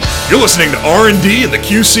You're listening to R&D in the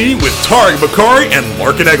QC with Tariq Bakari and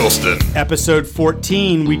Larkin Eggleston. Episode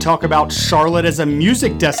 14, we talk about Charlotte as a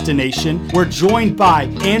music destination. We're joined by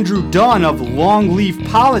Andrew Dunn of Longleaf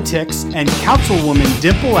Politics and Councilwoman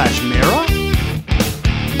Dimple Ajmera.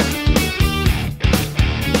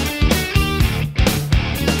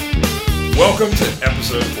 Welcome to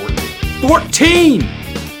episode 14. 14!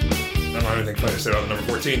 I don't have anything funny to say about the number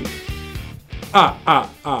 14.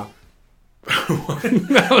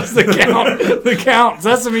 That was the count. The count.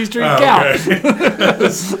 Sesame Street count. Okay.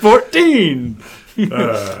 14. All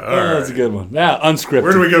right. That's a good one. Yeah, unscripted.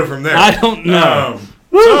 Where do we go from there? I don't know.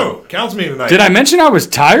 So, council meeting tonight. Did I mention I was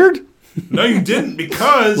tired? No, you didn't,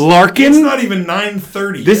 because Larkin? it's not even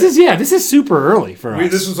 9:30 This yet. is super early for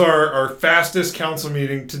us. This was our fastest council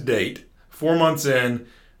meeting to date. 4 months in,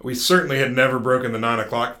 we certainly had never broken the 9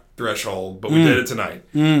 o'clock threshold, but we did it tonight.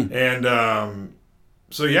 And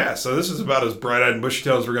so this is about as bright-eyed and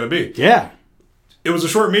bushy-tailed as we're going to be. Yeah. It was a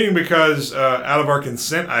short meeting because out of our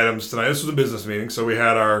consent items tonight, this was a business meeting, so we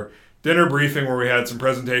had our dinner briefing where we had some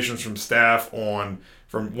presentations from staff one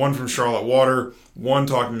from Charlotte Water, one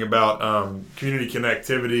talking about community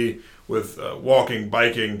connectivity with walking,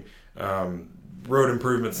 biking, road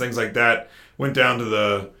improvements, things like that. Went down to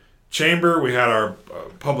the chamber. We had our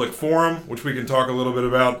public forum, which we can talk a little bit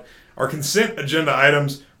about. Our consent agenda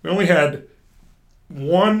items, we only had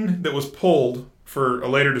one that was pulled for a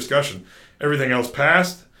later discussion. Everything else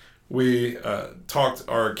passed. We talked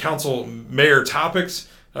our council mayor topics,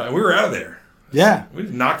 and we were out of there. Yeah. We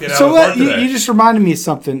knocked it out of the park today. You just reminded me of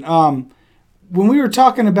something. When we were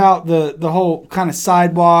talking about the whole kind of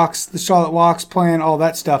sidewalks, the Charlotte Walks plan, all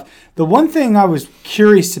that stuff, the one thing I was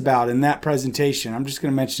curious about in that presentation, I'm just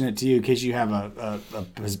going to mention it to you in case you have a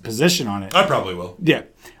position on it. I probably will. Yeah.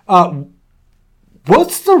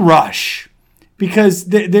 What's the rush? Because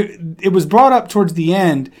it was brought up towards the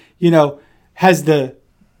end, has the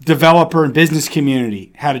developer and business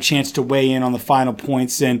community had a chance to weigh in on the final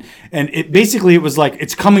points, and it was like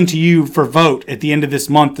it's coming to you for vote at the end of this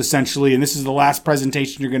month essentially, and this is the last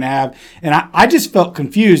presentation you're going to have. And I just felt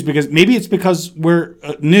confused because maybe it's because we're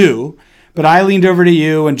new, but I leaned over to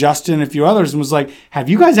you and Justin and a few others and was like, have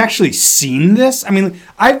you guys actually seen this? I mean,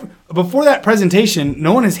 before that presentation,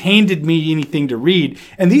 no one has handed me anything to read,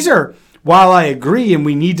 and these are, while I agree and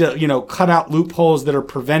we need to cut out loopholes that are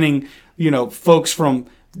preventing folks from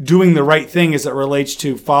doing the right thing as it relates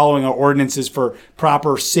to following our ordinances for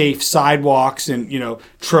proper, safe sidewalks and,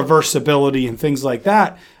 traversability and things like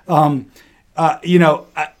that.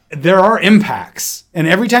 There are impacts. And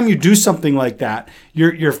every time you do something like that,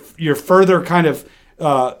 you're further kind of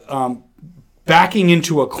backing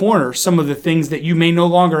into a corner some of the things that you may no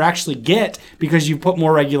longer actually get because you put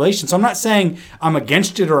more regulation. So I'm not saying I'm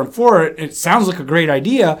against it or I'm for it. It sounds like a great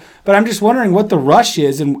idea, but I'm just wondering what the rush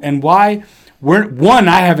is and why. One,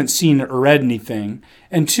 I haven't seen or read anything,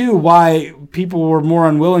 and two, why people were more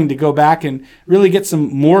unwilling to go back and really get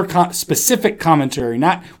some more specific commentary.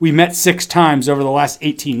 Not we met 6 times over the last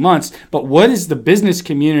 18 months, but what is the business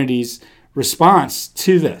community's response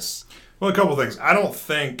to this? Well, a couple of things. I don't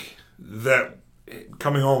think that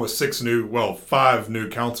coming on with 5 new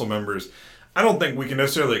council members, I don't think we can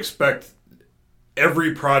necessarily expect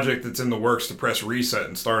every project that's in the works to press reset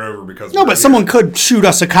and start over because no, but someone could shoot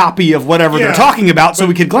us a copy of whatever they're talking about so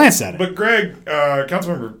we could glance at it. But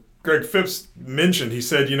Councilmember Greg Phipps mentioned, he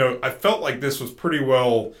said, I felt like this was pretty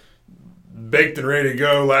well baked and ready to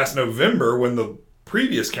go last November when the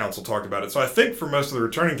previous council talked about it. So I think for most of the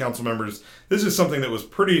returning council members, this is something that was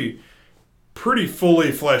pretty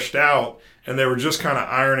fully fleshed out, and they were just kind of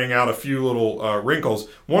ironing out a few little wrinkles.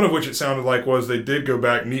 One of which it sounded like was they did go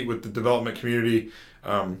back, meet with the development community,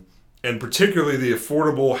 and particularly the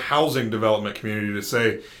affordable housing development community to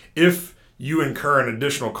say, if you incur an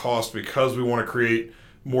additional cost because we want to create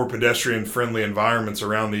more pedestrian-friendly environments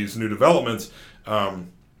around these new developments,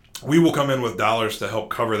 we will come in with dollars to help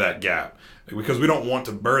cover that gap. Because we don't want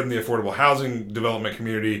to burden the affordable housing development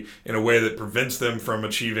community in a way that prevents them from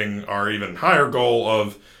achieving our even higher goal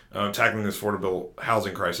of tackling this affordable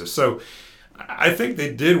housing crisis. So I think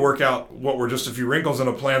they did work out what were just a few wrinkles in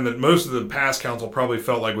a plan that most of the past council probably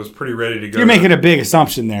felt like was pretty ready to go. You're making a big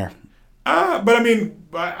assumption there. But I mean,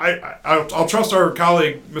 I'll trust our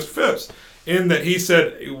colleague, Mr. Phipps, in that he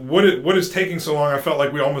said, what is taking so long? I felt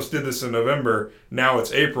like we almost did this in November. Now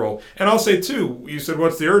it's April. And I'll say, too, you said,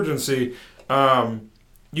 what's the urgency?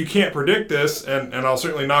 You can't predict this, and I'll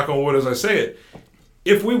certainly knock on wood as I say it.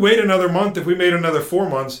 If we wait another month, if we made another 4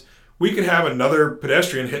 months, we could have another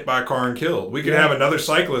pedestrian hit by a car and killed. We could have another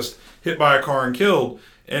cyclist hit by a car and killed.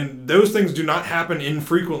 And those things do not happen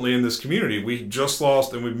infrequently in this community. We just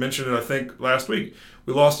lost, and we mentioned it, I think, last week.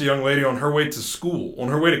 We lost a young lady on her way to school, on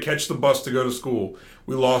her way to catch the bus to go to school.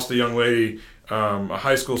 We lost a young lady, a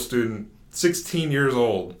high school student, 16 years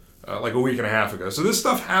old, like a week and a half ago. So this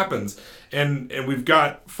stuff happens, and we've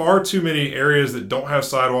got far too many areas that don't have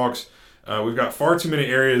sidewalks. We've got far too many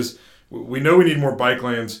areas. We know we need more bike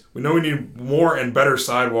lanes. We know we need more and better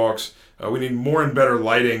sidewalks. We need more and better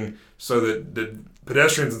lighting so that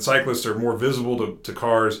pedestrians and cyclists are more visible to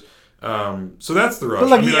cars. So that's the rush.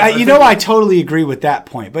 But look, I totally agree with that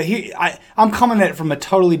point. But here, I'm coming at it from a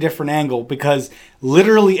totally different angle, because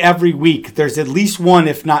literally every week there's at least one,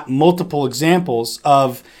 if not multiple, examples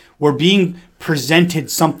of we're being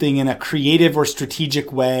presented something in a creative or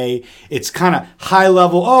strategic way. It's kind of high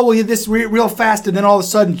level. Oh, well, this real fast, and then all of a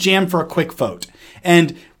sudden jam for a quick vote.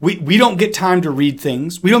 And we don't get time to read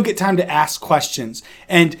things. We don't get time to ask questions.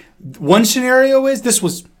 And one scenario is, this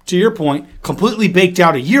was, to your point, completely baked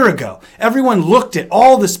out a year ago. Everyone looked at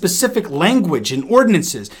all the specific language and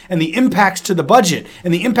ordinances and the impacts to the budget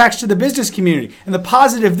and the impacts to the business community and the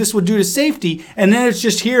positive this would do to safety. And then it's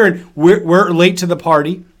just here and we're late to the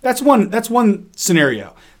party. That's one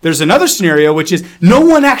scenario. There's another scenario, which is no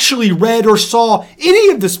one actually read or saw any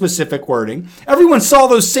of the specific wording. Everyone saw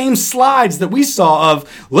those same slides that we saw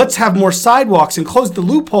of, let's have more sidewalks and close the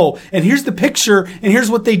loophole, and here's the picture, and here's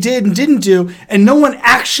what they did and didn't do. And no one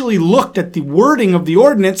actually looked at the wording of the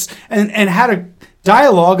ordinance and had a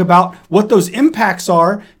dialogue about what those impacts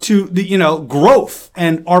are to the growth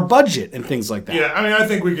and our budget and things like that. Yeah, I mean, I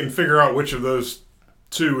think we can figure out which of those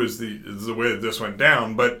two is the way that this went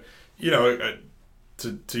down. But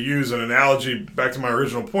to use an analogy back to my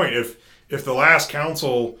original point, if the last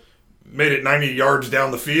council made it 90 yards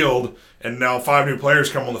down the field and now 5 new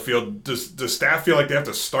players come on the field, does staff feel like they have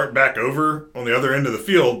to start back over on the other end of the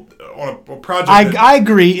field on a project? I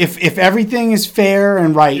agree. If everything is fair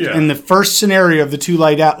and right in the first scenario of the two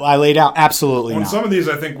I laid out, absolutely on not. Some of these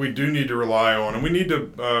I think we do need to rely on, and we need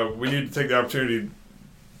to take the opportunity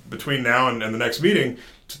between now and the next meeting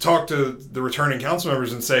to talk to the returning council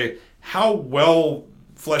members and say, how well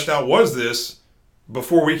fleshed out was this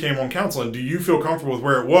before we came on council, and do you feel comfortable with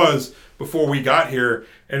where it was before we got here?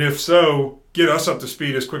 And if so, get us up to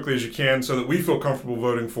speed as quickly as you can so that we feel comfortable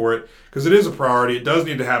voting for it, because it is a priority. It does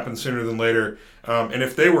need to happen sooner than later. And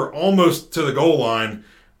if they were almost to the goal line,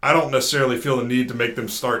 I don't necessarily feel the need to make them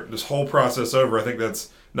start this whole process over. I think that's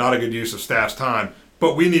not a good use of staff's time.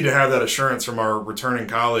 But we need to have that assurance from our returning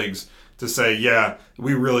colleagues to say, yeah,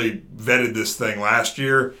 we really vetted this thing last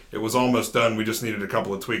year. It was almost done. We just needed a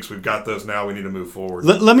couple of tweaks. We've got those now. We need to move forward.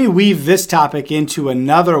 Let me weave this topic into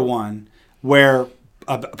another one where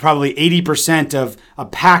probably 80% of a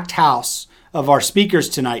packed house of our speakers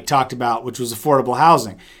tonight talked about, which was affordable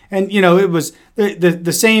housing. And, it was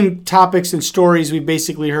the same topics and stories we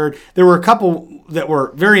basically heard. There were a couple that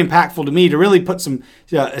were very impactful to me to really put some,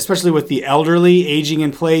 especially with the elderly aging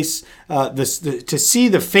in place, to see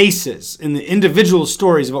the faces and the individual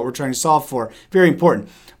stories of what we're trying to solve for. Very important.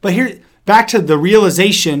 But here, back to the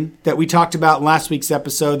realization that we talked about in last week's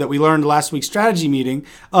episode, that we learned last week's strategy meeting,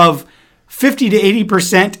 of 50 to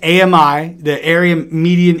 80% AMI, the area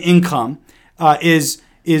median income, is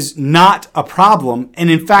not a problem,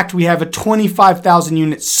 and in fact we have a 25,000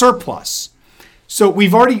 unit surplus. So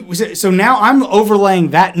now I'm overlaying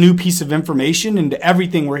that new piece of information into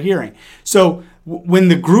everything we're hearing. So when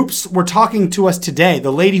the groups were talking to us today,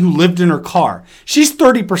 the lady who lived in her car, she's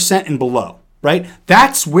 30% and below, right?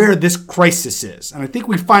 That's where this crisis is, and I think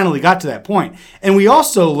we finally got to that point. And we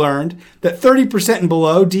also learned that 30% and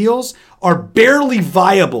below deals are barely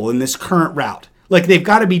viable in this current route. Like, they've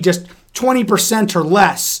got to be just 20% or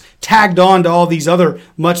less tagged on to all these other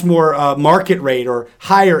much more market rate or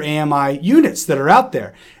higher AMI units that are out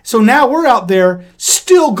there. So now we're out there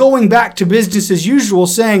still going back to business as usual,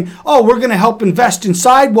 saying, oh, we're going to help invest in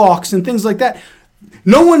sidewalks and things like that.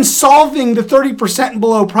 No one's solving the 30% and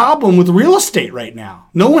below problem with real estate right now.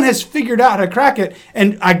 No one has figured out how to crack it.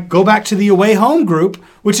 And I go back to the Away Home Group,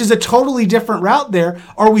 which is a totally different route there.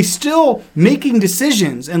 Are we still making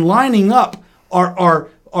decisions and lining up our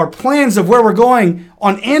plans of where we're going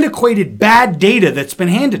on antiquated bad data that's been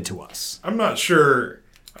handed to us? I'm not sure.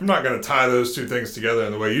 I'm not going to tie those two things together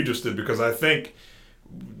in the way you just did, because I think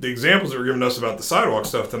the examples that were given us about the sidewalk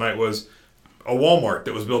stuff tonight was a Walmart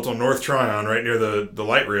that was built on North Tryon right near the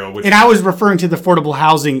light rail. And I was referring to the affordable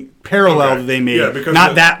housing parallel that they made. Yeah, because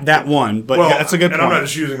not that one, but that's a good point. And I'm not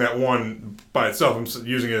just using that one by itself. I'm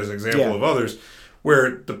using it as an example of others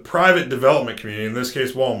where the private development community, in this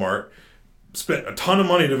case Walmart, spent a ton of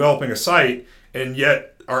money developing a site, and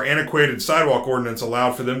yet our antiquated sidewalk ordinance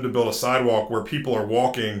allowed for them to build a sidewalk where people are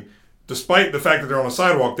walking. Despite the fact that they're on a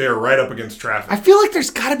sidewalk, they are right up against traffic. I feel like there's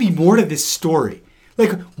got to be more to this story.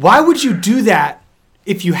 Like, why would you do that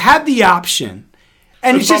if you had the option?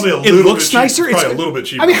 And It's it probably looks nicer. It's probably a little bit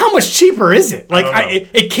cheaper. I mean, how much cheaper is it? Like,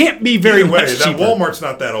 it can't be very Either way, much that cheaper. Walmart's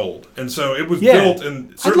not that old, and so it was built.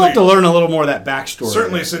 And I'd love to learn a little more of that backstory.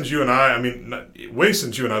 Certainly, since you and I mean, way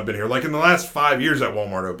since you and I have been here, like in the last 5 years that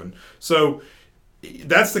Walmart opened. So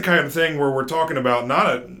that's the kind of thing where we're talking about.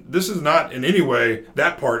 This is not in any way.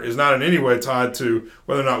 That part is not in any way tied to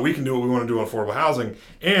whether or not we can do what we want to do on affordable housing,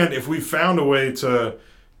 and if we found a way to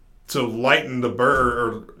lighten the burden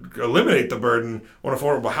or eliminate the burden on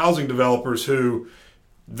affordable housing developers who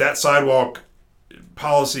that sidewalk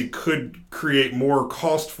policy could create more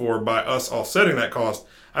cost for by us offsetting that cost.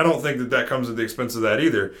 I don't think that comes at the expense of that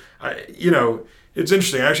either. It's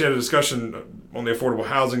interesting. I actually had a discussion on the affordable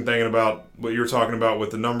housing thing and about what you were talking about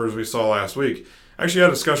with the numbers we saw last week. I actually had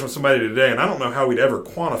a discussion with somebody today, and I don't know how we'd ever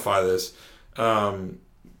quantify this.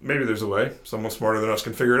 Maybe there's a way. Someone smarter than us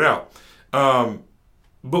can figure it out.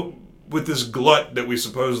 But with this glut that we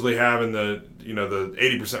supposedly have in the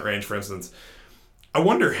 80% range, for instance, I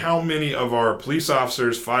wonder how many of our police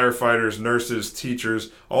officers, firefighters, nurses,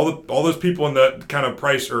 teachers, all those people in that kind of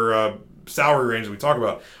price or salary range that we talk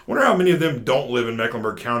about, I wonder how many of them don't live in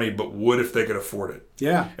Mecklenburg County but would if they could afford it.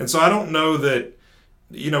 Yeah. And so I don't know that,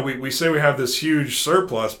 we say we have this huge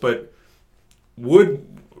surplus, but would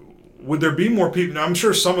there be more people? Now, I'm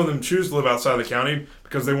sure some of them choose to live outside the county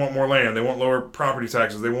because they want more land, they want lower property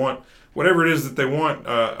taxes, they want whatever it is that they want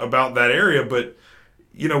about that area. But,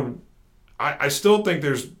 I still think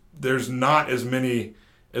there's not as many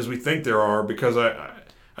as we think there are, because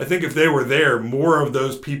I think if they were there, more of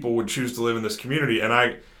those people would choose to live in this community.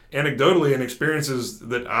 And anecdotally, and experiences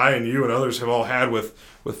that I and you and others have all had with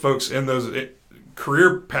folks in those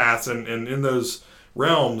career paths and in those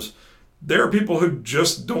realms, there are people who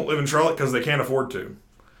just don't live in Charlotte because they can't afford to.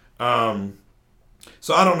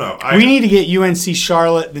 So I don't know. We need to get UNC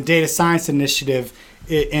Charlotte, the Data Science Initiative,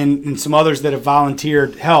 and some others that have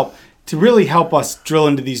volunteered help to really help us drill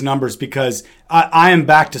into these numbers, because I am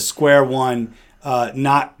back to square one,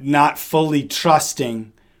 not fully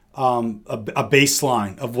trusting a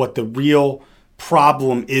baseline of what the real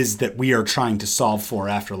problem is that we are trying to solve for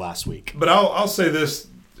after last week. But I'll say this,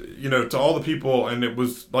 to all the people, and it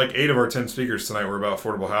was like 8 of our 10 speakers tonight were about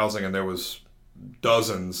affordable housing, and there was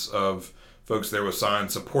dozens of folks there with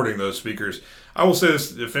signs supporting those speakers. I will say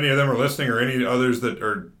this, if any of them are listening or any others that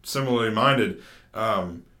are similarly minded,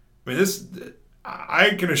 I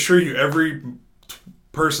can assure you every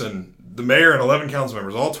person, the mayor and 11 council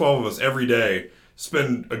members, all 12 of us every day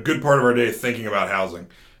spend a good part of our day thinking about housing.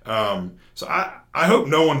 So I hope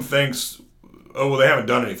no one thinks, oh, well, they haven't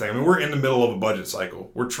done anything. I mean, we're in the middle of a budget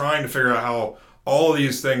cycle. We're trying to figure out how all of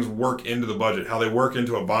these things work into the budget, how they work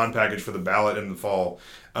into a bond package for the ballot in the fall.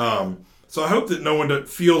 So I hope that no one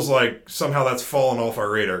feels like somehow that's fallen off our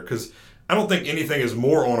radar, because I don't think anything is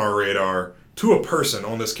more on our radar to a person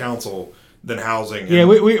on this council than housing. Yeah,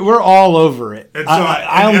 we're all over it. And so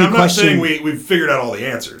I'm not saying we've figured out all the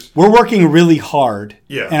answers. We're working really hard.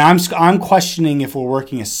 Yeah. And I'm questioning if we're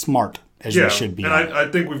working as smart as we should be. And I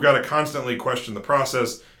think we've got to constantly question the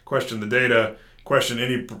process, question the data, question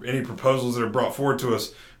any proposals that are brought forward to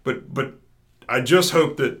us. But I just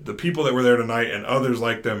hope that the people that were there tonight and others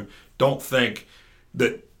like them don't think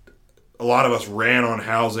that a lot of us ran on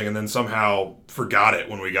housing and then somehow forgot it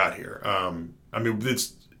when we got here.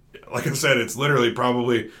 It's, like I said, it's literally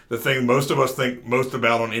probably the thing most of us think most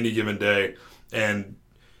about on any given day. And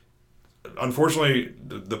unfortunately,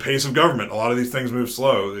 the pace of government, a lot of these things move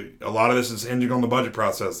slow. A lot of this is hinging on the budget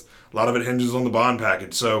process. A lot of it hinges on the bond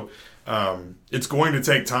package. So it's going to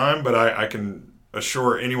take time, but I can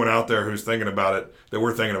assure anyone out there who's thinking about it that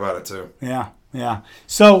we're thinking about it too. Yeah.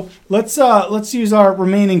 So let's use our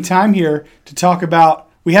remaining time here to talk about,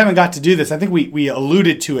 we haven't got to do this. I think we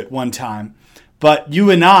alluded to it one time, but you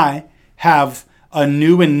and I have a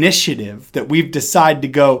new initiative that we've decided to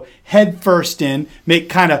go head first in, make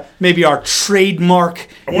kind of maybe our trademark.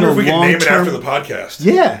 I wonder if we can name it after the podcast.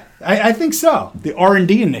 Yeah, I think so. The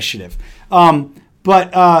R&D initiative.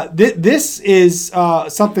 But this is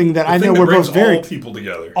something that I know we're both very... all people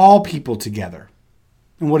together. All people together.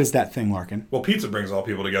 And what is that thing, Larkin? Well, pizza brings all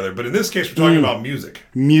people together, but in this case, we're talking about music.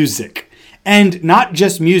 Music. And not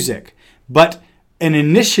just music, but an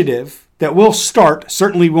initiative that will start,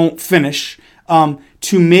 certainly won't finish,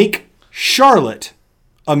 to make Charlotte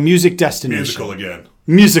a music destination.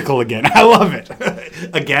 Musical again. I love it.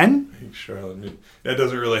 Again? Charlotte. That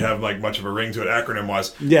doesn't really have like much of a ring to it,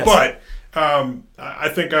 acronym-wise. Yes. But I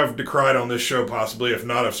think I've decried on this show, possibly. If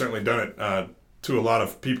not, I've certainly done it to a lot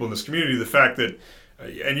of people in this community. The fact that,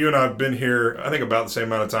 and you and I have been here, I think, about the same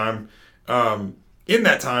amount of time. in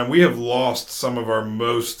that time, we have lost some of our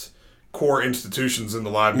most core institutions in the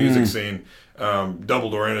live music scene. Double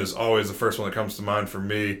Door Inn is always the first one that comes to mind for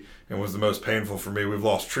me and was the most painful for me. We've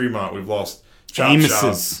lost Tremont. We've lost Chop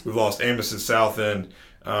Amos's. Shop. We've lost Amos's South End.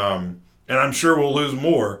 And I'm sure we'll lose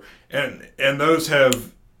more. And those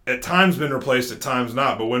have at times been replaced, at times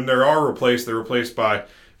not. But when they are replaced, they're replaced by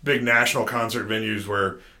big national concert venues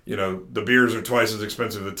where, the beers are twice as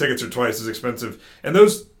expensive, the tickets are twice as expensive. And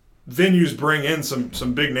those venues bring in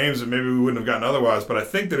some big names that maybe we wouldn't have gotten otherwise. But I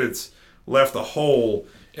think that it's left a hole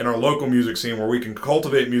in our local music scene where we can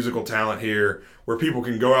cultivate musical talent here, where people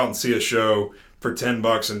can go out and see a show for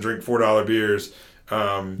 $10 and drink $4 beers.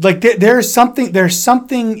 There's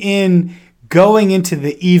something in going into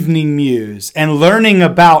the evening muse and learning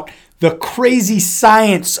about the crazy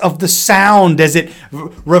science of the sound as it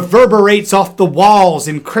reverberates off the walls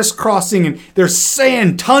and crisscrossing, and there's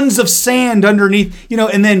sand, tons of sand underneath,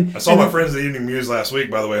 and then... I saw my friends at the Evening Muse last week,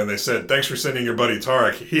 by the way, and they said, thanks for sending your buddy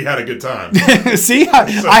Tarek. He had a good time. See,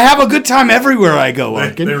 I have a good time everywhere I go,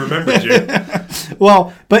 Larkin. They remembered you.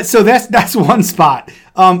 Well, but so that's one spot.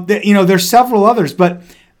 There's several others, but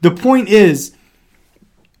the point is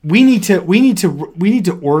we need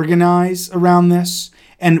to organize around this.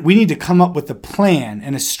 And we need to come up with a plan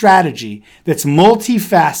and a strategy that's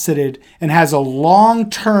multifaceted and has a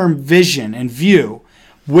long-term vision and view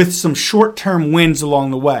with some short-term wins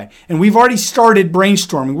along the way. And we've already started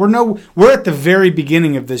brainstorming. We're at the very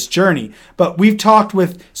beginning of this journey, but we've talked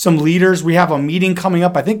with some leaders. We have a meeting coming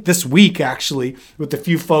up, I think this week actually, with a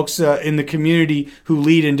few folks in the community who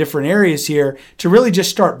lead in different areas here to really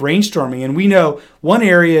just start brainstorming. And we know one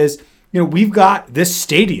area is, we've got this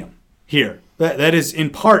stadium here. That is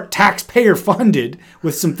in part taxpayer funded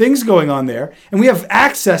with some things going on there. And we have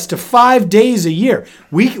access to 5 days a year.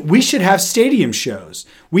 We should have stadium shows.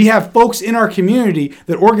 We have folks in our community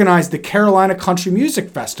that organize the Carolina Country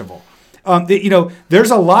Music Festival.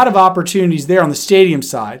 There's a lot of opportunities there on the stadium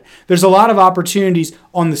side. There's a lot of opportunities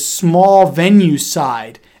on the small venue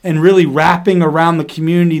side and really wrapping around the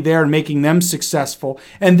community there and making them successful.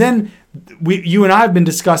 And then you and I have been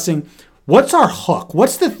discussing, what's our hook?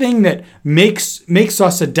 What's the thing that makes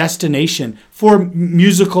us a destination for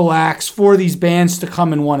musical acts, for these bands to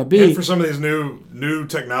come and want to be? And for some of these new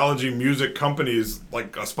technology music companies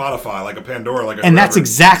like a Spotify, like a Pandora, like a And that's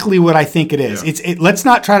exactly what I think it is. Yeah. Let's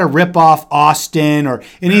not try to rip off Austin or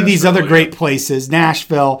any of these other great places,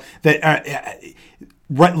 Nashville, that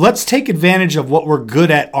let's take advantage of what we're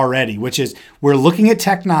good at already, which is we're looking at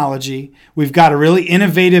technology. We've got a really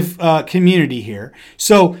innovative community here.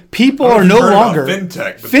 So people are no longer...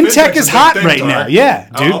 Fintech. Fintech is hot right now. Yeah,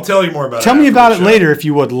 dude. I'll tell you more about it. Tell me about it later if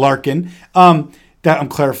you would, Larkin. That I'm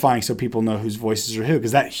clarifying so people know whose voices are who,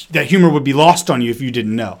 because that humor would be lost on you if you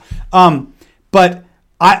didn't know. But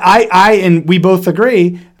I and we both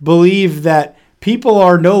believe that people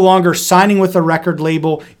are no longer signing with a record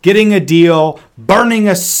label, getting a deal, burning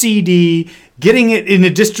a CD, getting it in a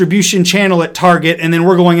distribution channel at Target, and then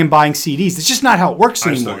we're going and buying CDs. It's just not how it works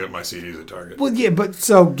anymore. I still get my CDs at Target. Well, yeah, but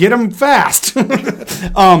so get them fast.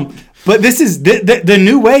 But this is the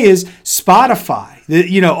new way is Spotify.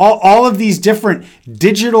 All of these different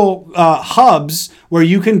digital hubs where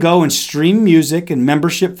you can go and stream music in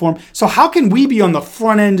membership form. So how can we be on the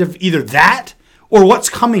front end of either that or what's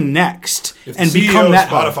coming next If and the CEO become of that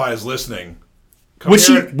Spotify hub? is listening,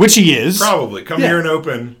 Which he is. Probably. Come Yeah. here and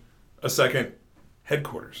open a second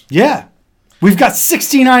headquarters. Yeah. We've got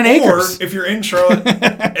 69 acres. Or if you're in Charlotte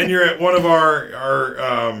and you're at one of our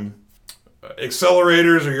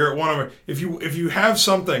accelerators, or you're at one of our, if you have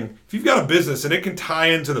something, if you've got a business and it can tie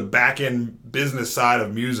into the back end business side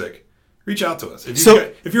of music, reach out to us.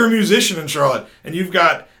 If you're a musician in Charlotte and you've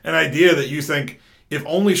got an idea that you think, if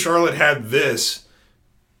only Charlotte had this,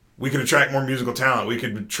 we could attract more musical talent. We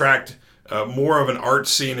could attract more of an art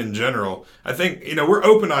scene in general. I think, we're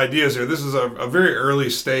open to ideas here. This is a very early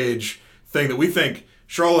stage thing that we think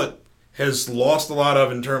Charlotte has lost a lot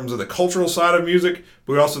of in terms of the cultural side of music,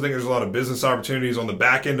 but we also think there's a lot of business opportunities on the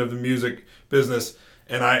back end of the music business.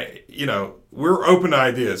 And we're open to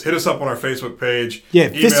ideas. Hit us up on our Facebook page. Yeah,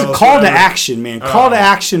 this is a call to action, man. Call to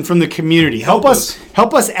action from the community. Help us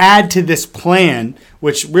add to this plan,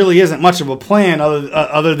 which really isn't much of a plan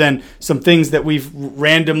other than some things that we've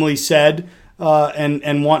randomly said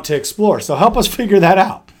and want to explore. So help us figure that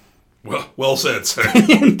out. Well said, sir.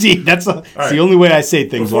 Indeed. That's the only way I say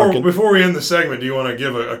things, Larkin. Before we end the segment, do you want to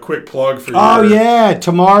give a quick plug for yeah.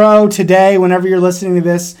 Tomorrow, today, whenever you're listening to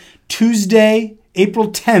this, Tuesday,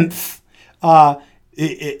 April 10th,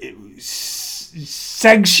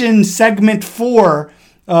 segment 4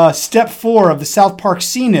 Step 4 of the South Park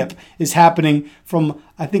CNIP is happening from,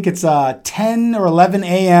 I think it's 10 or 11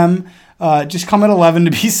 a.m., just come at 11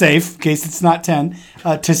 to be safe, in case it's not 10,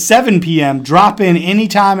 to 7 p.m. Drop in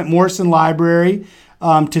anytime at Morrison Library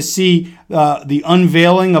to see the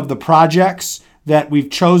unveiling of the projects that we've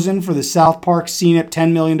chosen for the South Park CNIP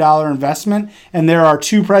 $10 million investment. And there are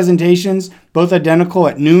 2 presentations, both identical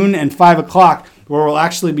at noon and 5 o'clock, where we'll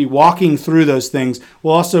actually be walking through those things.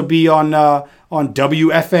 We'll also be on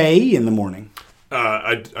WFAE in the morning.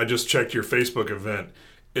 I just checked your Facebook event.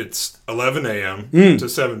 It's 11 a.m. to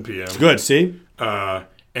 7 p.m. Good, see?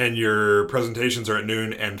 And your presentations are at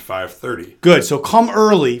noon and 5:30. Good, so come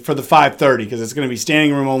early for the 5:30 because it's going to be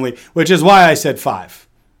standing room only, which is why I said 5.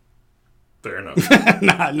 Fair enough.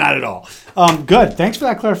 not at all. Good, thanks for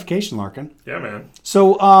that clarification, Larkin. Yeah, man.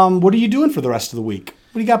 So what are you doing for the rest of the week?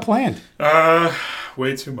 What do you got planned?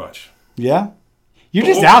 Way too much. Yeah? You're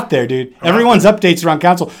just out there, dude. Everyone's updates around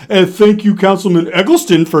council. Thank you, Councilman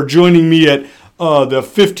Eggleston, for joining me at the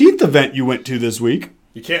 15th event you went to this week.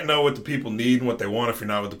 You can't know what the people need and what they want if you're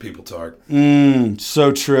not with the people talk.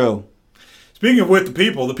 So true. Speaking of with the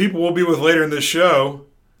people we'll be with later in this show,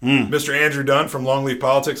 Mr. Andrew Dunn from Longleaf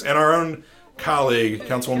Politics and our own colleague,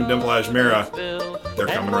 Councilwoman Dimple Ajmera. They're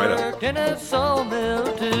coming right up.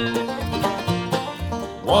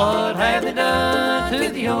 What have they done to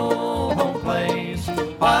the old home place?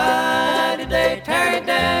 Why did they tear it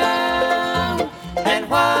down? And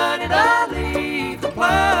why did I leave the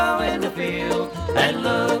plow in the field and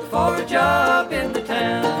look for a job in the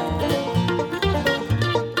town?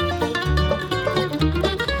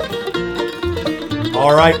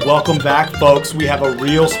 All right, welcome back, folks. We have a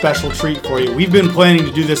real special treat for you. We've been planning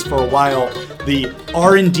to do this for a while. The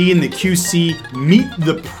R&D and the QC Meet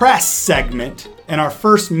the Press segment. And our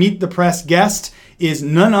first Meet the Press guest is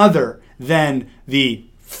none other than the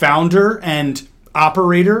founder and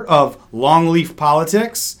operator of Longleaf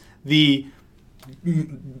Politics, the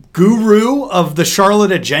guru of the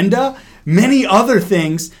Charlotte Agenda, many other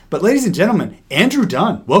things. But ladies and gentlemen, Andrew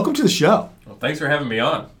Dunn, welcome to the show. Well, thanks for having me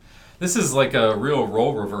on. This is like a real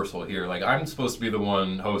role reversal here. Like, I'm supposed to be the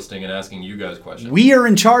one hosting and asking you guys questions. We are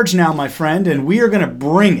in charge now, my friend, and we are going to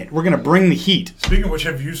bring it. We're going to bring the heat. Speaking of which,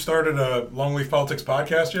 have you started a Longleaf Politics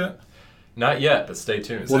podcast yet? Not yet, but stay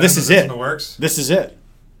tuned. Well, this is it. In the works? This is it.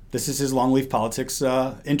 This is his Longleaf Politics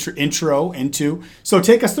intro into. So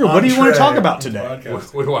take us through. What do you want to talk about today?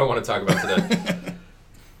 What do I want to talk about today?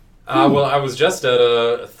 Well, I was just at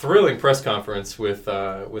a thrilling press conference with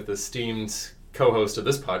esteemed co-host of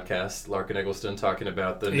this podcast, Larkin Eggleston, talking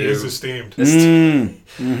about the He is esteemed.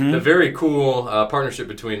 the very cool partnership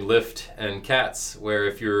between Lyft and CATS, where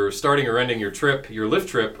if you're starting or ending your Lyft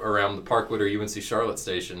trip around the Parkwood or UNC Charlotte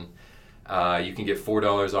station, you can get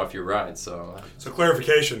 $4 off your ride. So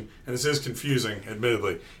clarification, and this is confusing,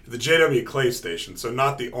 admittedly. The JW Clay station, so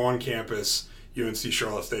not the on-campus UNC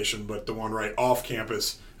Charlotte station, but the one right off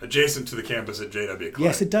campus, adjacent to the campus at JW Clay.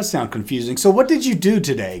 Yes, it does sound confusing. So what did you do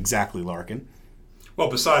today exactly, Larkin? Well,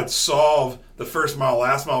 besides solve the first mile,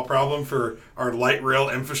 last mile problem for our light rail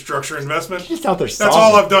infrastructure investment, Just out there that's solving.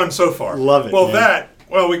 all I've done so far. Love it, Well, man.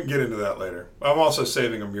 we can get into that later. I'm also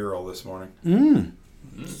saving a mural this morning.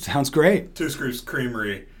 Sounds great. Two Screws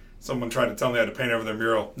Creamery. Someone tried to tell me I had to paint over their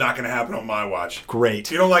mural. Not going to happen on my watch. Great.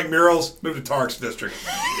 If you don't like murals, move to Tark's district.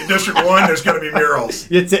 In District 1, there's going to be murals.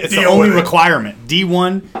 It's the Deal only with it. requirement.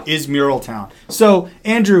 D1 is Mural Town. So,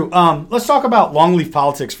 Andrew, let's talk about Longleaf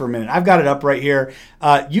Politics for a minute. I've got it up right here.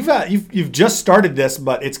 You've just started this,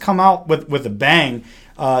 but it's come out with a bang,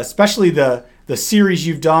 especially the series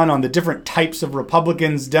you've done on the different types of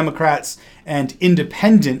Republicans, Democrats, and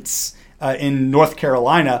independents in North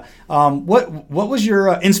Carolina. What was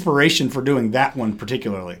your inspiration for doing that one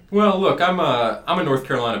particularly? Well, look, I'm a North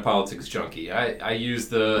Carolina politics junkie. I use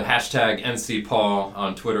the hashtag NCPaul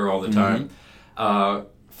on Twitter all the time.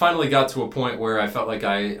 Finally got to a point where I felt like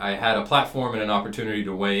I had a platform and an opportunity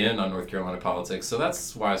to weigh in on North Carolina politics. So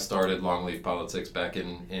that's why I started Longleaf Politics back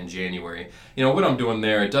in January. You know, what I'm doing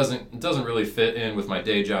there, it doesn't really fit in with my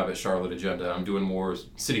day job at Charlotte Agenda. I'm doing more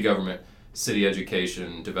city government, city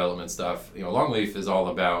education, development stuff. You know, Longleaf is all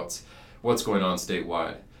about what's going on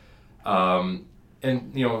statewide.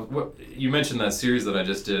 And, you know, what you mentioned that series that I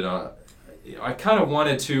just did. I kind of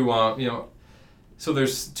wanted to, so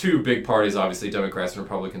there's two big parties, obviously, Democrats and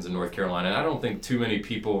Republicans in North Carolina. And I don't think too many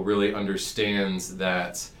people really understands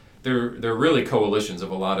that they're really coalitions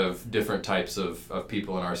of a lot of different types of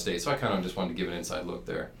people in our state. So I kind of just wanted to give an inside look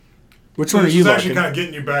there. Which one are you It's liking? actually kind of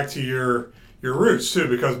getting you back to your roots, too,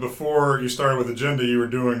 because before you started with Agenda, you were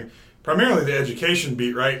doing primarily the education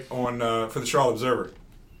beat, right, on for the Charlotte Observer.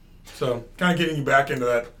 So kind of getting you back into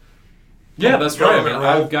that Yeah, that's right. I mean, government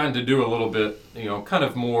role. I've gotten to do a little bit, kind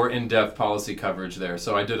of more in-depth policy coverage there.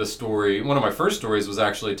 So I did a story. One of my first stories was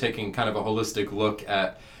actually taking kind of a holistic look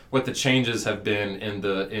at what the changes have been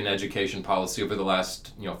in education policy over the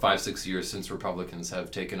last 5-6 years since Republicans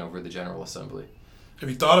have taken over the General Assembly. Have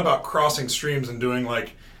you thought about crossing streams and doing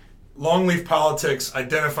like Longleaf Politics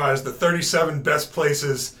identifies the 37 best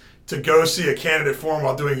places to go see a candidate forum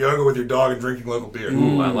while doing yoga with your dog and drinking local beer?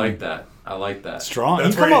 Ooh, I like that. I like that. Strong.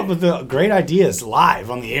 That's You come where up with the great ideas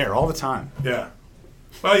live on the air all the time. Yeah.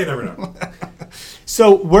 Well, you never know.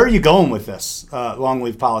 So where are you going with this,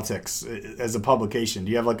 Longleaf Politics, as a publication?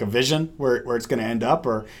 Do you have like a vision where it's going to end up,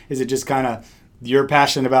 or is it just kind of you're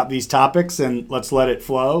passionate about these topics and let's let it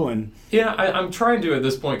flow? And Yeah, I'm trying to, at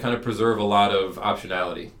this point, kind of preserve a lot of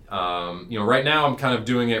optionality. Right now I'm kind of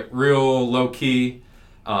doing it real low-key.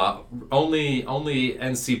 Only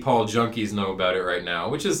NC Paul junkies know about it right now,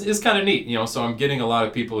 which is kind of neat. So I'm getting a lot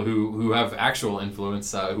of people who have actual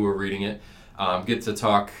influence who are reading it. Get to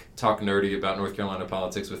talk nerdy about North Carolina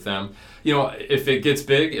politics with them. If it gets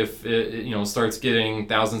big, if it starts getting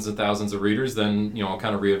thousands and thousands of readers, then I'll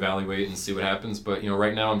kind of reevaluate and see what happens. But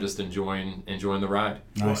right now I'm just enjoying the ride.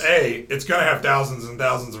 Nice. Well, it's going to have thousands and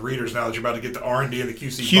thousands of readers now that you're about to get the R&D and the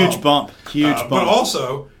QC huge bump. But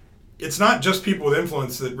also, it's not just people with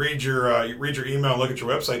influence that read your email and look at your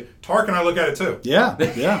website. Tark and I look at it too.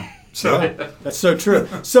 Yeah. So That's so true.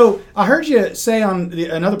 So I heard you say on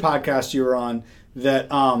another podcast you were on that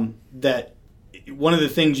that one of the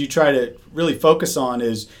things you try to really focus on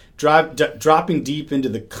is dropping deep into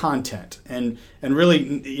the content and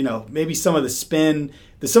really maybe some of the spin.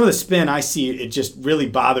 Some of the spin I see, it just really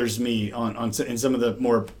bothers me in some of the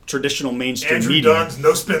more traditional mainstream Andrew media. Dunn's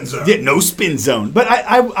No Spin Zone. Yeah, no spin zone. But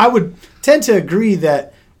I would tend to agree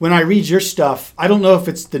that when I read your stuff, I don't know if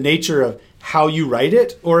it's the nature of how you write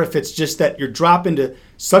it or if it's just that you're dropping to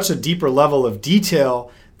such a deeper level of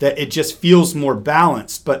detail that it just feels more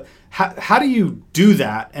balanced. But how do you do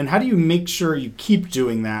that, and how do you make sure you keep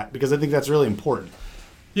doing that? Because I think that's really important.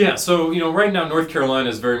 Yeah, so, right now North Carolina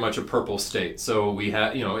is very much a purple state. So we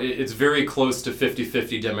have, it's very close to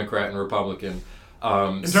 50-50 Democrat and Republican.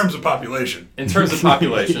 In terms of population. In terms of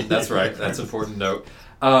population, that's right. That's an important note.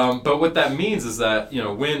 But what that means is that,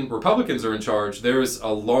 when Republicans are in charge, there's a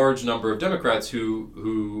large number of Democrats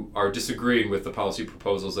who are disagreeing with the policy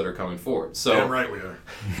proposals that are coming forward. So Damn right we are.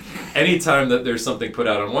 anytime that there's something put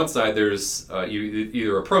out on one side, there's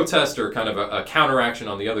either a protest or kind of a counteraction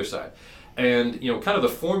on the other side. And, kind of the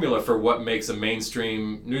formula for what makes a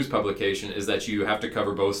mainstream news publication is that you have to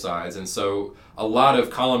cover both sides. And so a lot of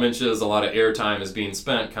column inches, a lot of airtime is being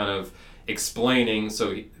spent kind of explaining,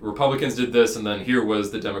 so Republicans did this, and then here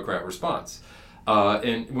was the Democrat response.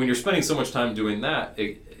 And when you're spending so much time doing that,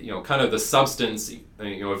 kind of the substance,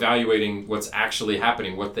 evaluating what's actually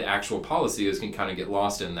happening, what the actual policy is, can kind of get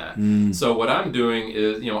lost in that. So what I'm doing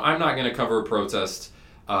is, I'm not going to cover a protest.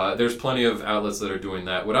 There's plenty of outlets that are doing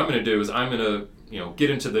that. What I'm going to do is I'm going to, get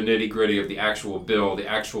into the nitty-gritty of the actual bill, the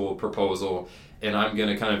actual proposal, and I'm going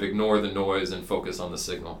to kind of ignore the noise and focus on the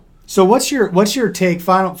signal. So what's your take?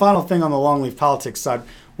 Final thing on the Longleaf Politics side.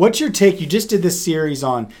 What's your take? You just did this series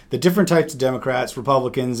on the different types of Democrats,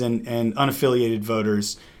 Republicans, and unaffiliated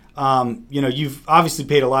voters. You've obviously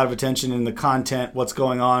paid a lot of attention in the content, what's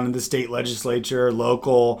going on in the state legislature,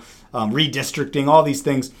 local, redistricting, all these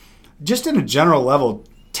things. Just in a general level,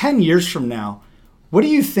 10 years from now, what do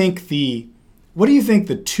you think the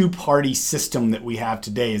two-party system that we have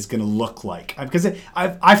today is going to look like? Because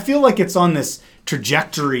I feel like it's on this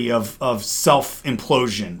trajectory of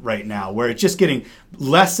self-implosion right now, where it's just getting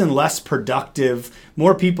less and less productive,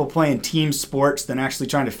 more people playing team sports than actually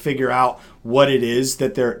trying to figure out what it is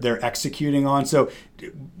that they're executing on. So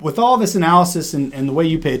with all this analysis and the way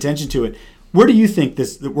you pay attention to it, where do you think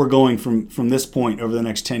that we're going from this point over the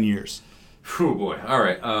next 10 years? Oh boy. All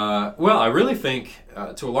right. Well, I really think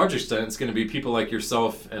to a large extent it's going to be people like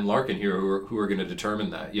yourself and Larkin here who are going to determine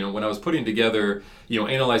that. When I was putting together,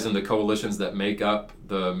 analyzing the coalitions that make up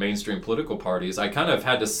the mainstream political parties, I kind of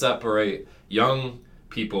had to separate young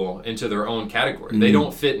people into their own category. They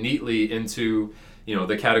don't fit neatly into,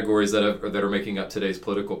 the categories that are making up today's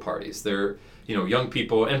political parties. They're, young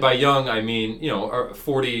people, and by young I mean, are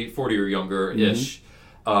 40 or younger-ish,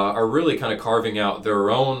 are really kind of carving out their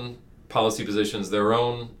own policy positions, their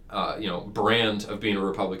own brand of being a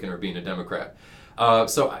Republican or being a Democrat.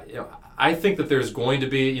 So I think that there's going to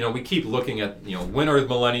be, we keep looking at, when are the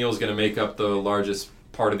millennials going to make up the largest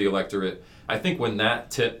part of the electorate? I think when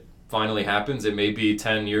that tip finally happens, it may be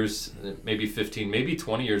 10 years, maybe 15, maybe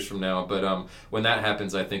 20 years from now. But when that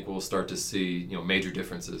happens, I think we'll start to see, major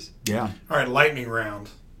differences. Yeah. All right, lightning round.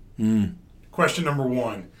 Question number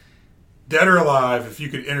 1. Dead or alive, if you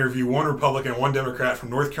could interview one Republican and one Democrat from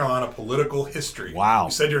North Carolina political history. Wow.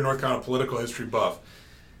 You said you're a North Carolina political history buff.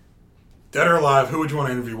 Dead or alive, who would you want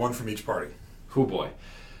to interview? One from each party. Oh boy.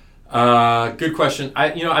 Good question.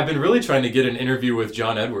 I've been really trying to get an interview with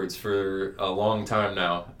John Edwards for a long time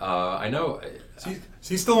now. I know. Is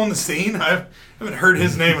he still on the scene? I haven't heard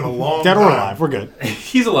his name in a long Dead time. or alive, we're good.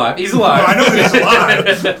 He's alive. He's No, alive. I know that he's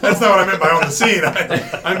alive. That's not what I meant by on the scene.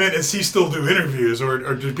 I meant, is he still do interviews,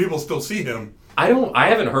 or do people still see him? I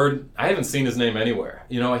haven't seen his name anywhere.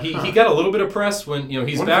 He got a little bit of press when he's What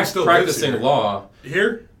if he back still lives practicing here? law.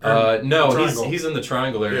 Here? No, Triangle? he's in the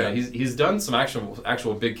Triangle area. Yeah. He's done some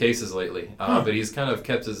actual big cases lately, but he's kind of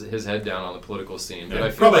kept his head down on the political scene. But I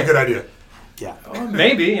feel Probably like, a good idea. Yeah.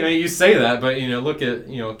 maybe you say that, but look at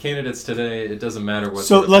candidates today. It doesn't matter what.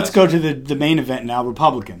 So sort of let's past- go to the main event now.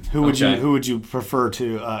 Republican. Who would you Okay. prefer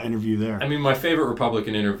to interview there? I mean, my favorite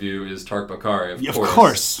Republican interview is Tark Bakari, of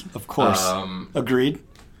course. Of course. Agreed.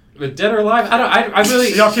 But Dead or Alive, I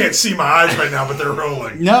really. Y'all can't see my eyes right now, but they're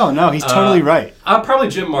rolling. No, he's totally right. Probably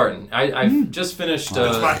Jim Martin. I just finished.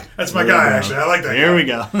 That's my guy, actually. I like that. There guy. we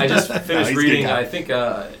go. I just No, finished he's a good reading, guy. I think,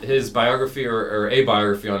 his biography or a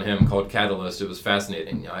biography on him called Catalyst. It was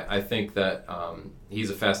fascinating. I think that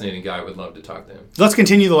he's a fascinating guy. I would love to talk to him. Let's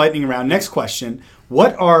continue the lightning round. Next question.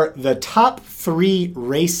 What are the top 3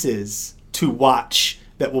 races to watch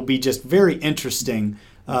that will be just very interesting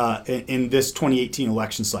in this 2018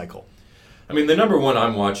 election cycle? I mean, the number one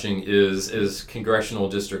I'm watching is Congressional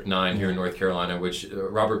District 9 here in North Carolina, which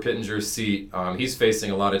Robert Pittenger's seat, he's facing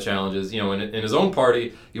a lot of challenges. In his own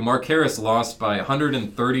party, Mark Harris lost by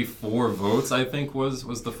 134 votes, I think was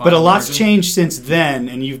the final But a lot's margin. changed since then,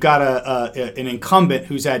 and you've got an incumbent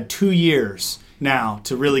who's had 2 years now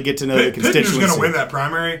to really get to know the Pittenger's constituency. going to win that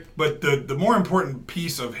primary, but the more important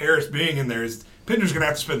piece of Harris being in there is Pittenger's going to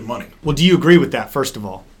have to spend money. Well, do you agree with that, first of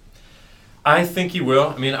all? I think he will.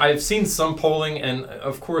 I mean, I've seen some polling, and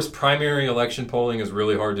of course, primary election polling is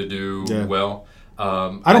really hard to do well.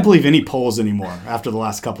 I don't believe any polls anymore after the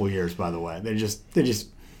last couple of years, by the way. They just.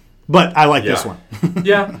 But I like this one.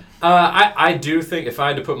 Yeah. I do think if I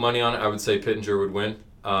had to put money on it, I would say Pittenger would win.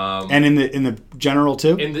 And in the general,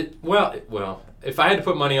 too? Well, if I had to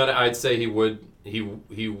put money on it, I'd say he would.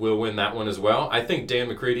 He will win that one as well. I think Dan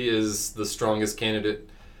McCready is the strongest candidate.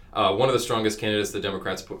 One of the strongest candidates the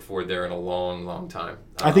Democrats put forward there in a long, long time.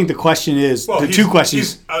 I think the question is, the two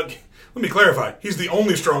questions. Let me clarify. He's the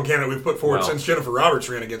only strong candidate we've put forward Wow. since Jennifer Roberts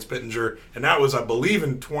ran against Pittenger, and that was, I believe,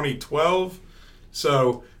 in 2012.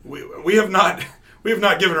 So we have not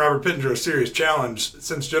given Robert Pittenger a serious challenge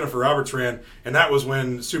since Jennifer Roberts ran, and that was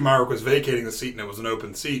when Sue Myrick was vacating the seat and it was an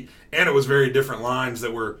open seat, and it was very different lines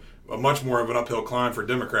that were much more of an uphill climb for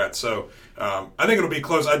Democrats. So I think it'll be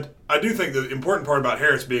close. I do think the important part about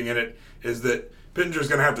Harris being in it is that Pittenger's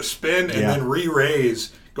going to have to spend and then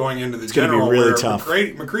re-raise going into the gonna be general. really where tough.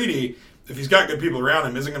 McCready, if he's got good people around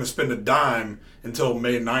him, isn't going to spend a dime until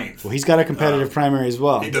May 9th. Well, he's got a competitive primary as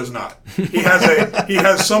well. He does not. He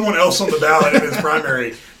has someone else on the ballot in his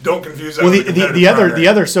primary. Don't confuse that. Well, with a competitive primary. the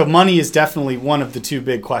other. So money is definitely one of the 2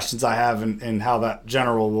 big questions I have, and how that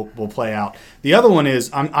general will play out. The other one is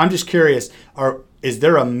I'm just curious: is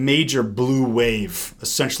there a major blue wave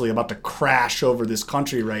essentially about to crash over this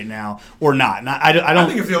country right now, or not? And I don't. I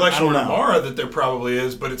think if the election were I don't know. tomorrow, that there probably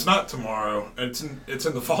is, but it's not tomorrow. It's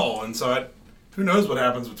in the fall, and so who knows what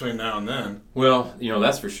happens between now and then. Well,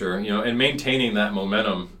 that's for sure. And maintaining that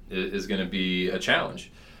momentum is going to be a challenge.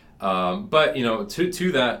 But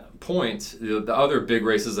to that point, the other big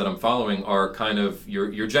races that I'm following are kind of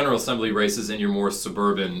your General Assembly races in your more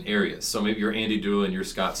suburban areas. So maybe your Andy Doolin, your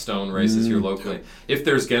Scott Stone races here locally. If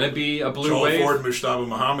there's going to be a blue Joel wave, Ford Mustafa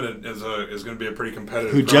Muhammad is going to be a pretty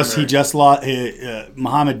competitive. He just lost.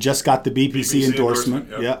 Muhammad just got the BPC endorsement.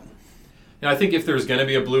 yep. Yep. I think if there's going to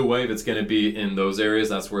be a blue wave, it's going to be in those areas.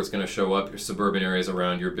 That's where it's going to show up. Your suburban areas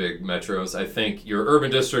around your big metros. I think your urban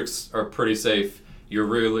districts are pretty safe. Your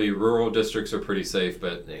really rural districts are pretty safe,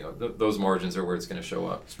 but those margins are where it's going to show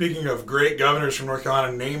up. Speaking of great governors from North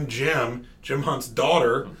Carolina, named Jim Hunt's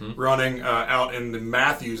daughter, running out in the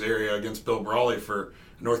Matthews area against Bill Brawley for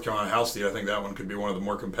North Carolina House seat. I think that one could be one of the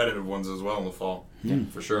more competitive ones as well in the fall. Yeah,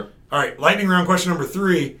 for sure. All right, lightning round question number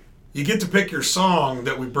 3. You get to pick your song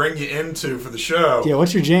that we bring you into for the show. Yeah,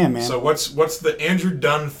 what's your jam, man? So what's the Andrew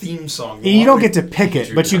Dunn theme song? You don't get to pick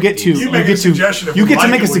it, but you get to. You make a suggestion if You we get to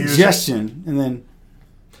like make it, a we'll use it. suggestion, and then.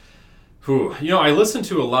 I listen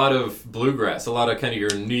to a lot of bluegrass, a lot of kind of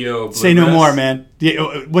your neo bluegrass. Say no more, man.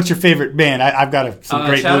 What's your favorite band? I've got some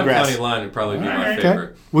great Chatham bluegrass. County Line would probably be my Okay.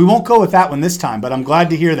 favorite. We won't go with that one this time, but I'm glad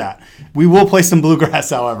to hear that. We will play some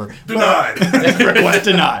bluegrass, however. Denied. Request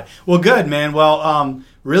denied. Well, good, man. Well,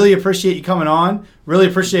 really appreciate you coming on. Really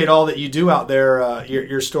appreciate all that you do out there.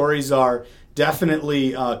 Your stories are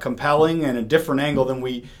definitely compelling and a different angle than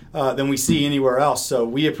we see anywhere else. So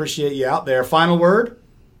we appreciate you out there. Final word?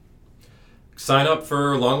 Sign up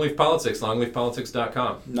for Longleaf Politics,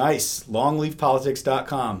 longleafpolitics.com. Nice.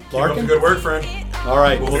 Longleafpolitics.com. Keep up the good work, friend. All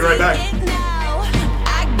right. We'll be right back.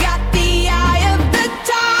 I got the eye of the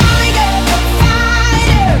tiger,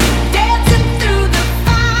 fighter, dancing through the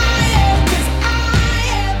fire, 'cause I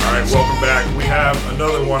am. All right, welcome back. We have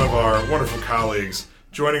another one of our wonderful colleagues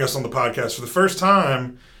joining us on the podcast for the first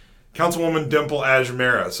time, Councilwoman Dimple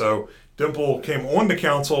Ajmera. So Dimple came on to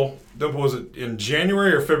council. Dimple, was it in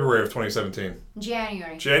January or February of 2017?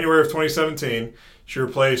 January. January of 2017. She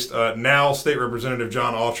replaced now State Representative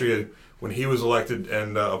John Autry when he was elected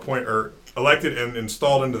and elected and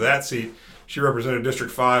installed into that seat. She represented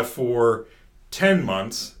District 5 for 10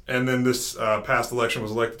 months, and then this past election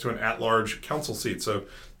was elected to an at-large council seat. So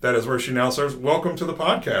that is where she now serves. Welcome to the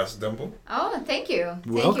podcast, Dimple. Oh, thank you.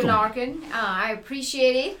 Thank Welcome. you, Larkin. I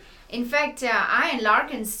appreciate it. In fact, I and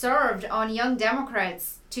Larkin served on Young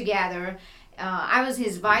Democrats together. I was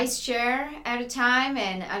his vice chair at a time,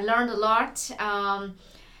 and I learned a lot.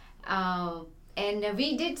 And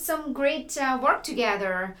we did some great work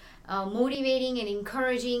together, motivating and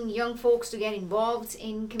encouraging young folks to get involved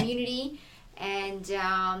in community. And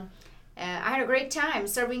I had a great time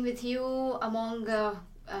serving with you among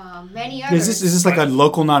many others. Is this like a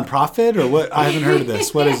local nonprofit or what? I haven't heard of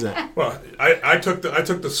this. What is it? Well, I took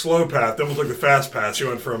the slow path. Dimple took the fast path. She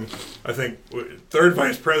went from, I think, third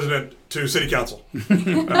vice president to city council.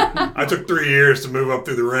 I took 3 years to move up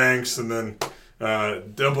through the ranks, and then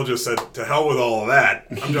Dimple just said, "To hell with all of that.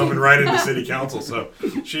 I'm jumping right into city council." So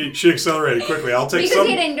she accelerated quickly. I'll take because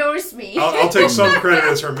he'd endorsed me. I'll take some credit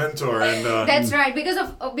as her mentor, and That's right, because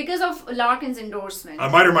of Larkin's endorsement. I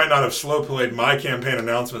might or might not have slow played my campaign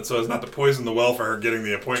announcement so as not to poison the well for her getting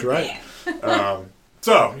the appointment. That's right.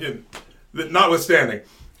 So, notwithstanding,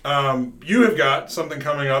 you have got something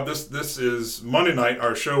coming up. This is Monday night.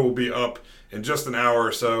 Our show will be up in just an hour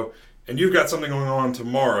or so, and you've got something going on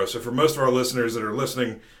tomorrow. So for most of our listeners that are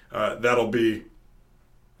listening, that'll be.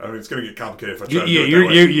 I mean, it's going to get complicated if I try to do it that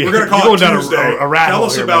way. We're going to call it Tuesday. A rabbit Tell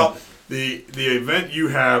us hole here, about the event you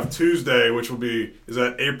have Tuesday, which will be, is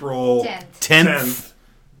that April 10th.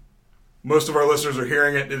 Most of our listeners are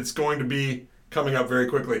hearing it. It's going to be coming up very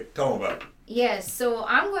quickly. Tell them about it. Yes, so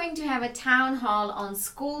I'm going to have a town hall on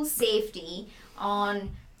school safety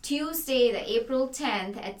on Tuesday, the April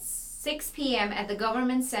 10th at 6 p.m. at the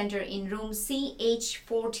Government Center in room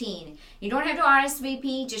CH14. You don't have to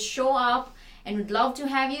RSVP, just show up, and we'd love to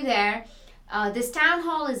have you there. This town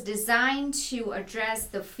hall is designed to address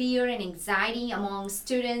the fear and anxiety among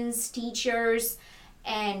students, teachers,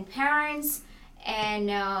 and parents,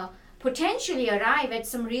 and potentially arrive at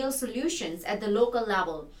some real solutions at the local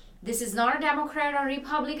level. This is not a Democrat or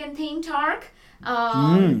Republican thing, Tark.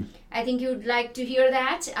 I think you'd like to hear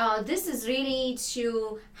that. This is really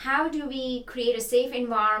to how do we create a safe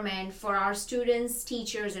environment for our students,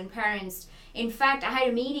 teachers, and parents. In fact, I had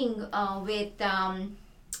a meeting with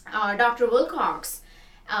Dr. Wilcox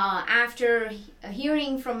after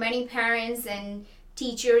hearing from many parents and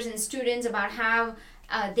teachers and students about how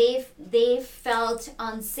they felt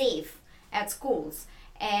unsafe at schools.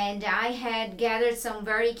 And I had gathered some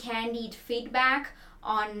very candid feedback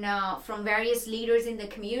on from various leaders in the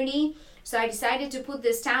community. So I decided to put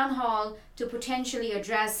this town hall to potentially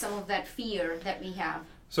address some of that fear that we have.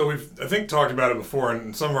 So we've, I think, talked about it before,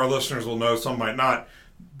 and some of our listeners will know, some might not.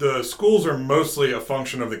 The schools are mostly a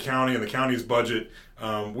function of the county and the county's budget.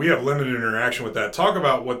 We have limited interaction with that. Talk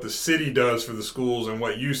about what the city does for the schools and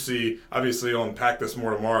what you see. Obviously, I'll unpack this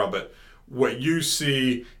more tomorrow, but what you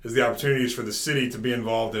see is the opportunities for the city to be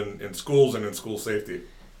involved in schools and in school safety.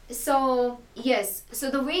 So, yes. So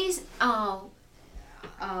the ways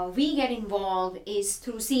we get involved is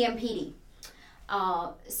through CMPD.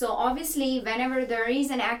 So obviously, whenever there is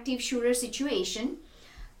an active shooter situation,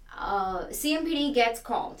 CMPD gets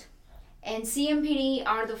called. And CMPD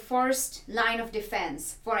are the first line of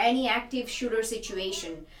defense for any active shooter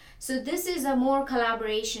situation. So this is a more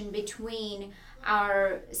collaboration between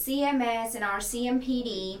our CMS and our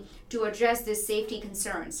CMPD to address these safety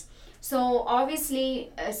concerns. So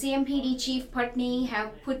obviously, CMPD Chief Putney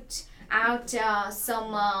have put out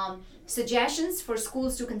some suggestions for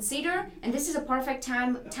schools to consider, and this is a perfect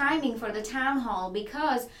timing for the town hall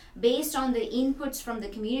because based on the inputs from the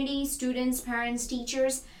community, students, parents,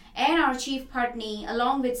 teachers, and our Chief Putney,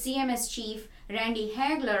 along with CMS Chief Randy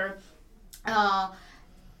Hagler,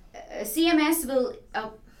 CMS will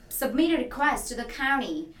submit a request to the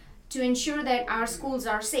county to ensure that our schools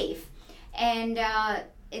are safe. And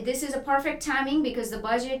this is a perfect timing because the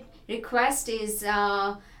budget request is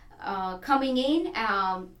coming in,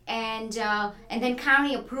 and then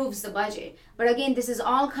county approves the budget. But again, this is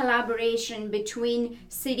all collaboration between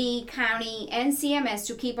city, county, and CMS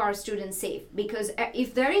to keep our students safe. Because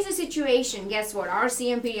if there is a situation, guess what? Our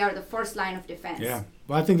CMPD are the first line of defense. Yeah.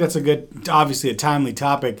 Well, I think that's a good, obviously a timely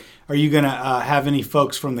topic. Are you going to have any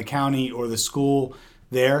folks from the county or the school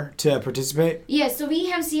there to participate? Yes, so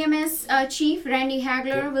we have CMS Chief Randy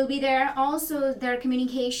Hagler will be there. Also, their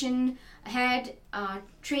communication head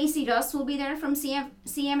Tracy Russ will be there from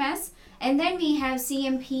CMS. And then we have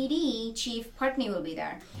CMPD Chief Putney will be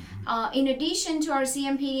there. In addition to our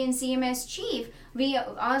CMPD and CMS Chief, we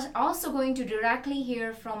are also going to directly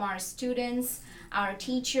hear from our students, our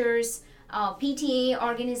teachers, PTA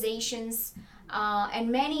organizations,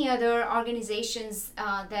 and many other organizations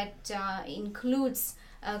that includes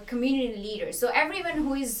community leaders. So everyone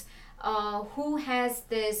who has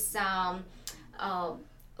this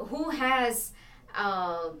who has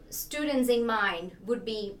students in mind would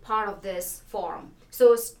be part of this forum.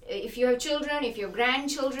 So if you have children, if you have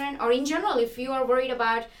grandchildren, or in general, if you are worried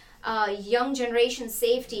about young generation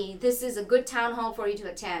safety, this is a good town hall for you to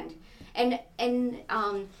attend. And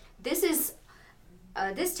this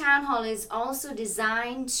town hall is also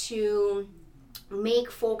designed to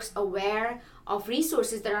make folks aware of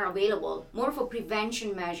resources that are available, more for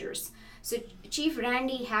prevention measures. So Chief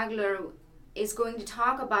Randy Hagler is going to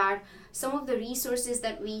talk about some of the resources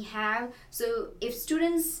that we have. So if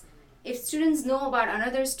students know about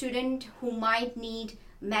another student who might need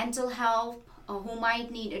mental help or who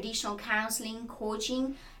might need additional counseling,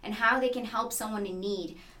 coaching, and how they can help someone in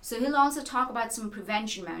need. So he'll also talk about some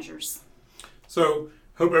prevention measures. So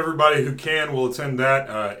hope everybody who can will attend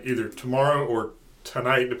that either tomorrow or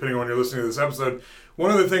tonight, depending on when you're listening to this episode.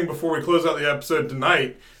 One other thing before we close out the episode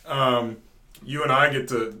tonight, you and I get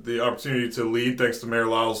the opportunity to lead, thanks to Mayor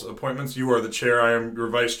Lyle's appointments. You are the chair. I am your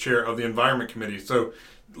vice chair of the Environment Committee. So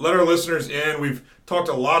let our listeners in. We've talked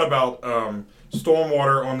a lot about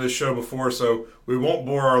stormwater on this show before, so we won't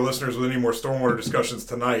bore our listeners with any more stormwater discussions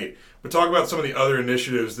tonight. But talk about some of the other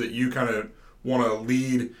initiatives that you kind of want to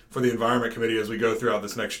lead for the Environment Committee as we go throughout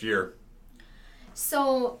this next year.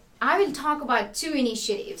 So I will talk about two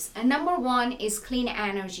initiatives. And number one is clean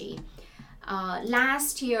energy.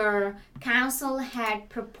 Last year, Council had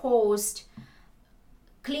proposed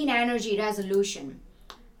clean energy resolution.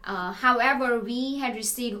 However, we had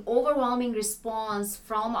received overwhelming response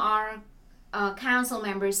from our council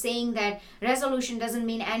members saying that resolution doesn't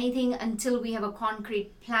mean anything until we have a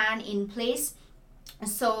concrete plan in place.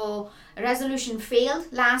 So resolution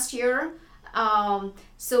failed last year.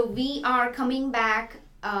 So we are coming back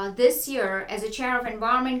this year as a chair of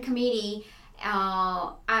Environment Committee.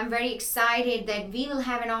 I'm very excited that we will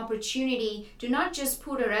have an opportunity to not just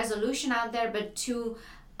put a resolution out there, but to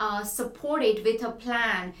support it with a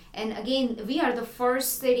plan. And again, we are the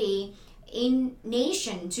first city in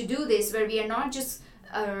nation to do this, where we are not just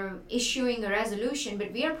issuing a resolution,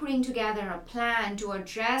 but we are putting together a plan to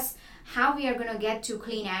address how we are going to get to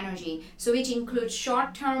clean energy. So which includes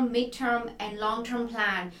short-term, mid-term, and long-term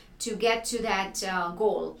plan to get to that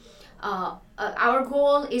goal. Our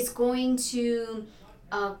goal is going to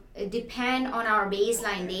depend on our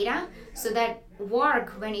baseline data, so that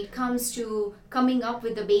work when it comes to coming up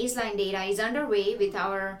with the baseline data is underway with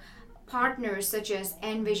our partners such as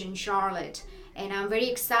Envision Charlotte. And I'm very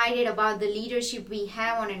excited about the leadership we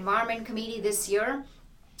have on Environment Committee this year,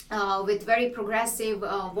 with very progressive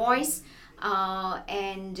voice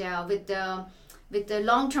and with the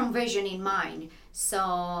long-term vision in mind. So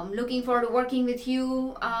I'm looking forward to working with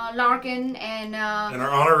you, Larkin, and our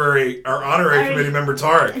honorary committee member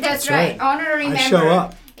Tarek. That's right, honorary member. I show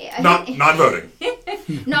up. Non-voting.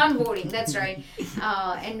 Non-voting, that's right.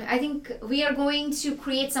 And I think we are going to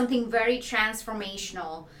create something very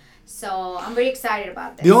transformational. So I'm very excited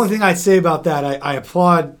about this. The only thing I'd say about that, I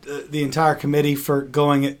applaud the entire committee for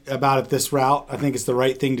going about it this route. I think it's the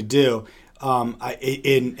right thing to do.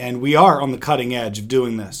 And we are on the cutting edge of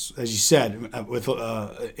doing this, as you said, with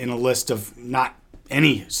in a list of not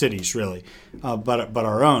any cities really, but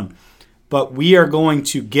our own. But we are going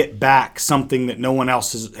to get back something that no one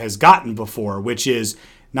else has gotten before, which is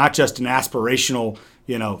not just an aspirational,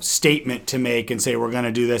 statement to make and say we're going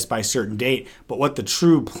to do this by a certain date, but what the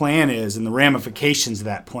true plan is and the ramifications of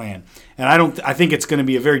that plan. And I think it's going to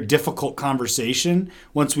be a very difficult conversation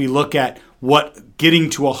once we look at what getting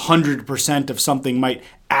to 100% of something might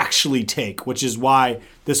actually take, which is why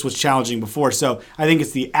this was challenging before. So I think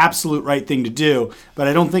it's the absolute right thing to do, but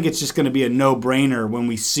I don't think it's just going to be a no-brainer when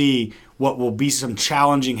we see what will be some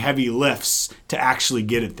challenging heavy lifts to actually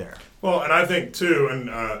get it there. Well, and I think too,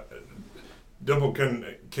 and Dimple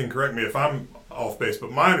can correct me if I'm off base,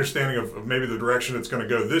 but my understanding of maybe the direction it's going to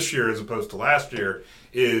go this year as opposed to last year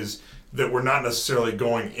is that we're not necessarily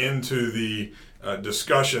going into the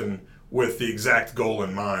discussion with the exact goal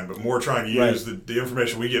in mind, but more trying to use the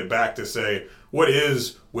information we get back to say what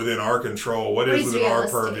is within our control, what is within our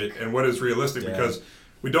purview, and what is realistic, because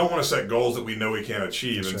we don't want to set goals that we know we can't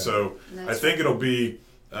achieve. So I think it'll be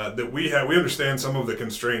that we understand some of the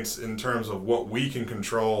constraints in terms of what we can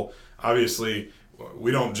control. Obviously,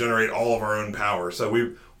 we don't generate all of our own power, so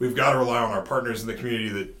we've got to rely on our partners in the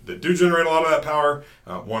community that do generate a lot of that power.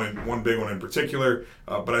 One big one in particular,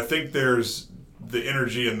 but I think there's the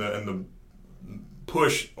energy and the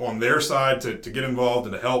push on their side to get involved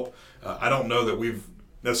and to help. I don't know that we've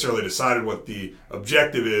necessarily decided what the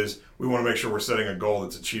objective is. We want to make sure we're setting a goal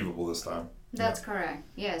that's achievable this time. That's correct.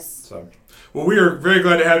 Yes. So, well, we are very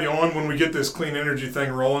glad to have you on. When we get this clean energy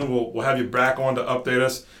thing rolling, we'll have you back on to update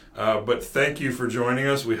us. But thank you for joining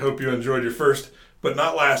us. We hope you enjoyed your first, but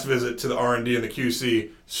not last, visit to the R&D and the QC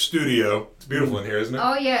studio. It's beautiful in here, isn't it?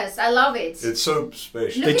 Oh yes, I love it. It's so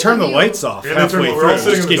spacious. Look They at turn the view. lights off. Yeah, we're all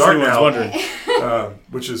sitting in the dark now, wondering.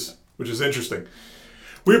 which is interesting.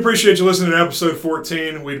 We appreciate you listening to episode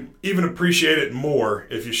 14. We'd even appreciate it more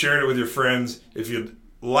if you shared it with your friends, if you'd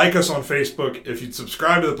like us on Facebook, if you'd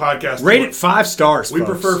subscribe to the podcast. Rate it 5 stars. We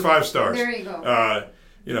folks. prefer 5 stars. There you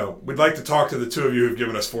go. We'd like to talk to the 2 of you who've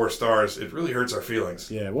given us 4 stars. It really hurts our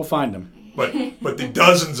feelings. Yeah, we'll find them. But the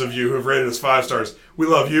dozens of you who've rated us 5 stars, we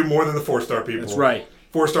love you more than the 4-star people. That's right.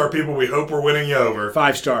 4-star people, we hope we're winning you over.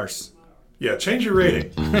 5 stars. Yeah, change your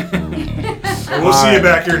rating. And we'll see you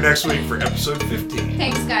back here next week for episode 15.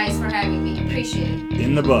 Thanks, guys, for having me. Appreciate it.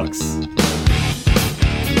 In the books.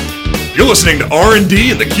 You're listening to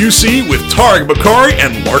R&D and the QC with Tarek Bakari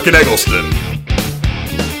and Larkin Eggleston.